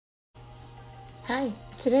Hi,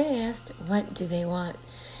 today I asked what do they want?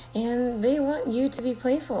 And they want you to be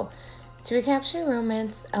playful. To recapture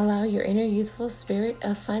romance, allow your inner youthful spirit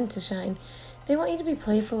of fun to shine. They want you to be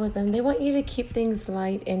playful with them. They want you to keep things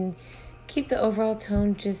light and keep the overall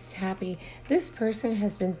tone just happy. This person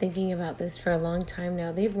has been thinking about this for a long time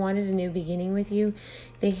now. They've wanted a new beginning with you.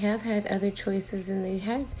 They have had other choices and they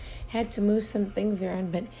have had to move some things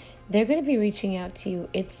around, but they're going to be reaching out to you.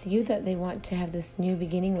 It's you that they want to have this new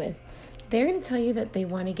beginning with. They're going to tell you that they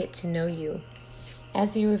want to get to know you.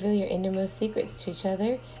 As you reveal your innermost secrets to each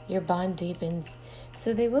other, your bond deepens.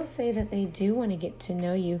 So they will say that they do want to get to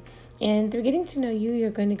know you. And through getting to know you, you're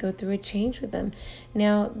going to go through a change with them.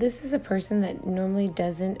 Now, this is a person that normally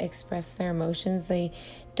doesn't express their emotions. They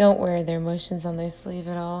don't wear their emotions on their sleeve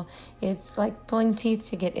at all. It's like pulling teeth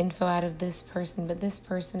to get info out of this person, but this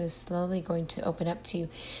person is slowly going to open up to you.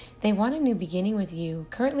 They want a new beginning with you.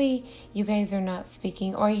 Currently, you guys are not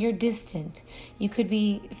speaking or you're distant. You could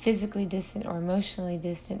be physically distant or emotionally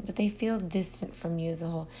distant, but they feel distant from you as a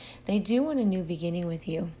whole. They do want a new beginning with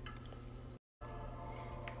you.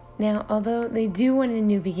 Now, although they do want a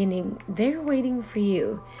new beginning, they're waiting for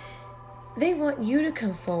you. They want you to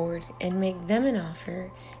come forward and make them an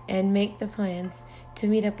offer and make the plans to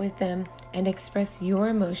meet up with them and express your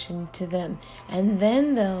emotion to them. And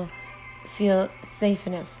then they'll feel safe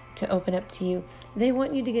enough to open up to you. They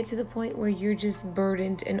want you to get to the point where you're just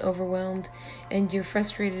burdened and overwhelmed and you're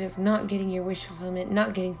frustrated of not getting your wish fulfillment,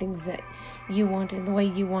 not getting things that you want in the way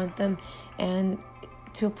you want them, and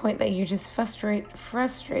to a point that you're just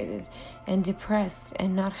frustrated and depressed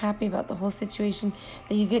and not happy about the whole situation,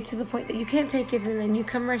 that you get to the point that you can't take it, and then you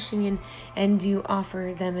come rushing in and you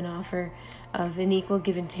offer them an offer of an equal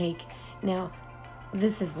give and take. Now,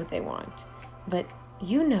 this is what they want, but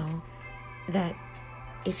you know that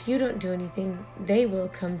if you don't do anything, they will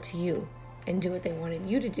come to you and do what they wanted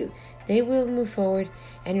you to do. They will move forward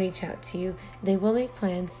and reach out to you. They will make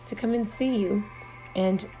plans to come and see you,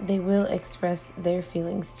 and they will express their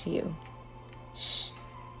feelings to you. Shh,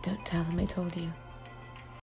 don't tell them I told you.